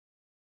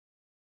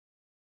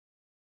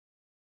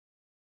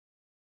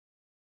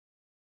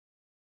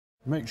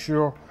Make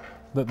sure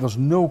that there's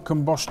no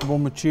combustible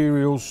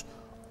materials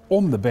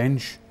on the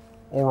bench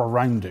or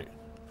around it.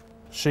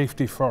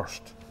 Safety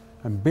first.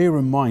 And bear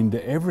in mind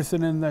that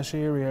everything in this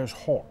area is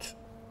hot.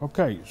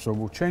 Okay, so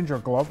we'll change our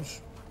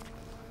gloves.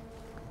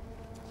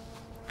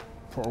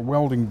 Put our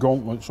welding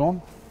gauntlets on.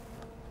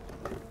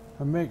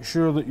 And make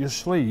sure that your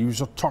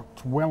sleeves are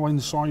tucked well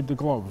inside the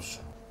gloves.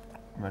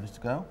 Ready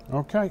to go?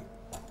 Okay,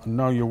 and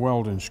now your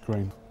welding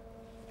screen.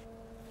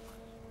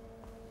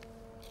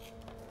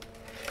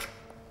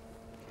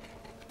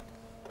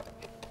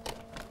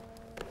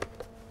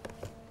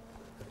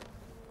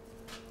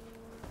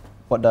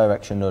 What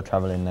direction do I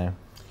travel in now?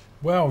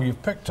 Well,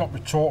 you've picked up the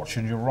torch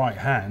in your right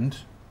hand,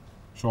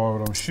 so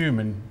I'm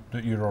assuming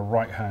that you're a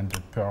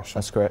right-handed person.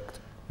 That's correct.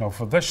 Now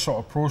for this sort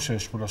of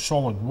process with a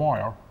solid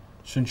wire,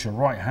 since you're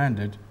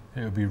right-handed,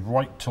 it would be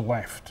right to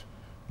left.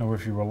 Now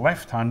if you were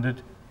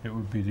left-handed, it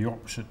would be the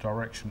opposite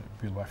direction,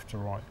 it would be left to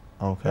right.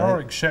 Okay. There are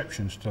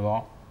exceptions to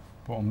that,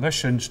 but on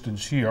this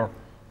instance here,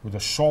 with a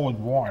solid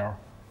wire,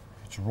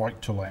 it's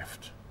right to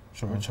left.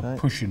 So it's a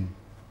pushing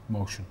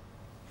motion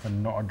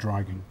and not a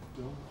dragging.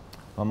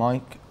 Well,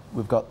 Mike,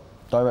 we've got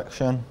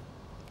direction.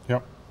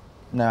 Yep.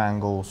 No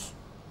angles.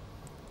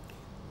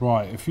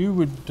 Right, if you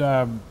would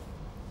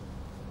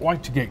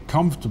like to get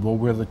comfortable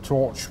where the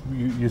torch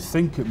you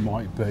think it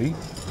might be,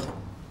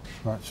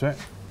 that's it.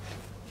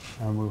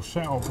 And we'll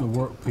set up the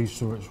workpiece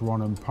so it's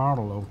running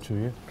parallel to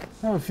you.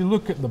 Now if you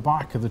look at the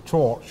back of the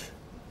torch,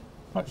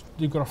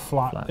 you've got a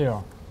flat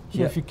there.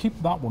 So if you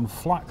keep that one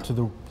flat to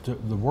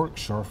the work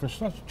surface,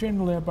 that's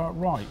generally about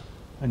right.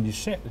 And you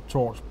set the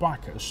torch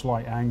back at a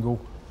slight angle,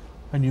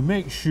 and you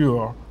make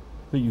sure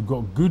that you've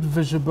got good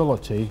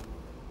visibility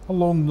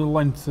along the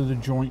length of the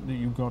joint that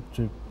you've got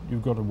to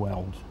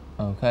weld.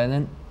 Okay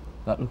then,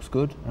 that looks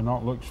good. And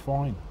that looks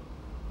fine.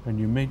 And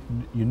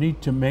you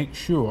need to make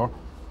sure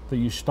that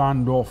you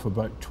stand off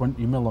about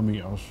 20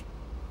 millimeters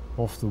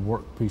off the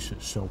workpiece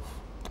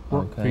itself.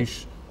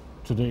 Workpiece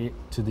to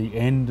the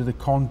end of the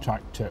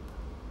contact tip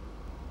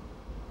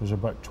is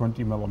about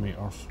 20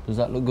 millimeters. Does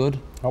that look good?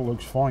 That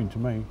looks fine to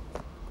me.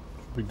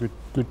 Should be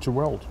good to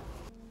weld.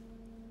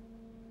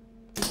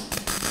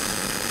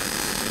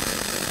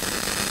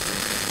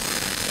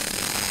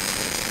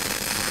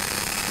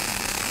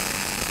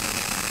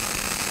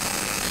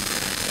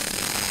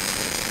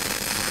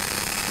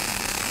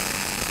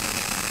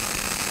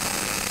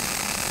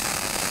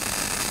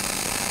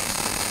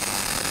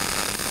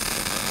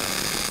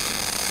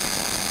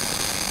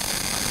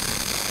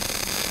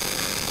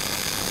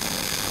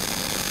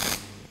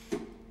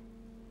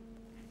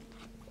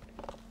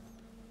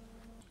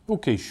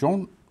 Okay,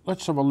 Sean,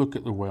 let's have a look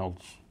at the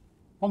welds.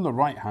 On the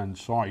right-hand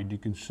side, you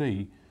can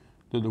see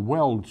that the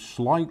weld's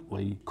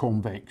slightly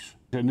convex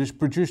and it's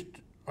produced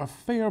a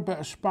fair bit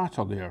of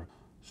spatter there.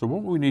 So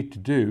what we need to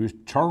do is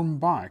turn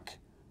back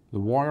the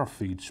wire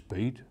feed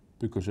speed,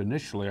 because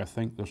initially I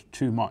think there's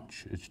too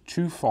much. It's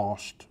too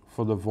fast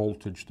for the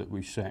voltage that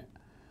we set.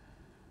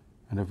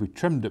 And if we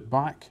trimmed it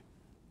back,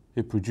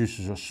 it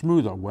produces a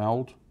smoother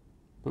weld,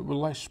 but with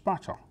less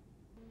spatter.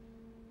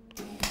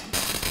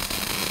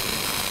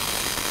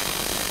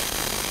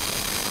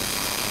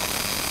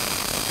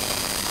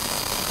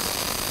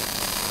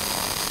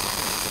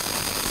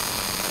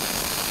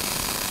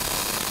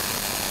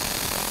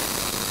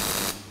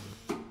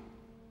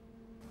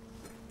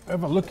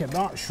 Have a look at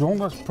that, Sean,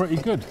 that's pretty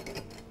good.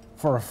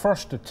 For a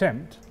first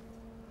attempt,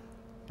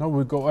 now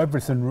we've got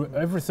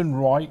everything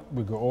right,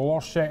 we've got all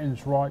our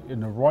settings right,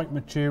 in the right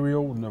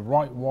material, and the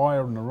right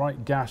wire, and the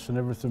right gas, and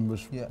everything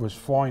was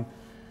fine.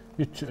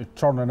 You're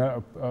turning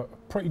out a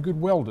pretty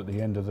good weld at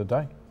the end of the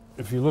day.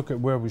 If you look at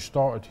where we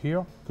started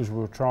here, because we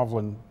were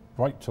travelling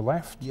right to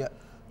left,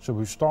 so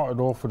we started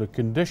off with the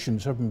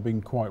conditions haven't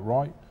been quite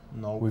right.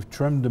 No. We've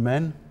trimmed them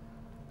in,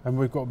 and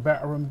we've got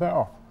better and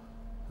better,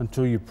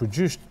 until you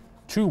produced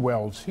two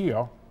welds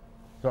here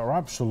that are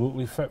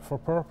absolutely fit for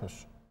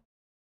purpose.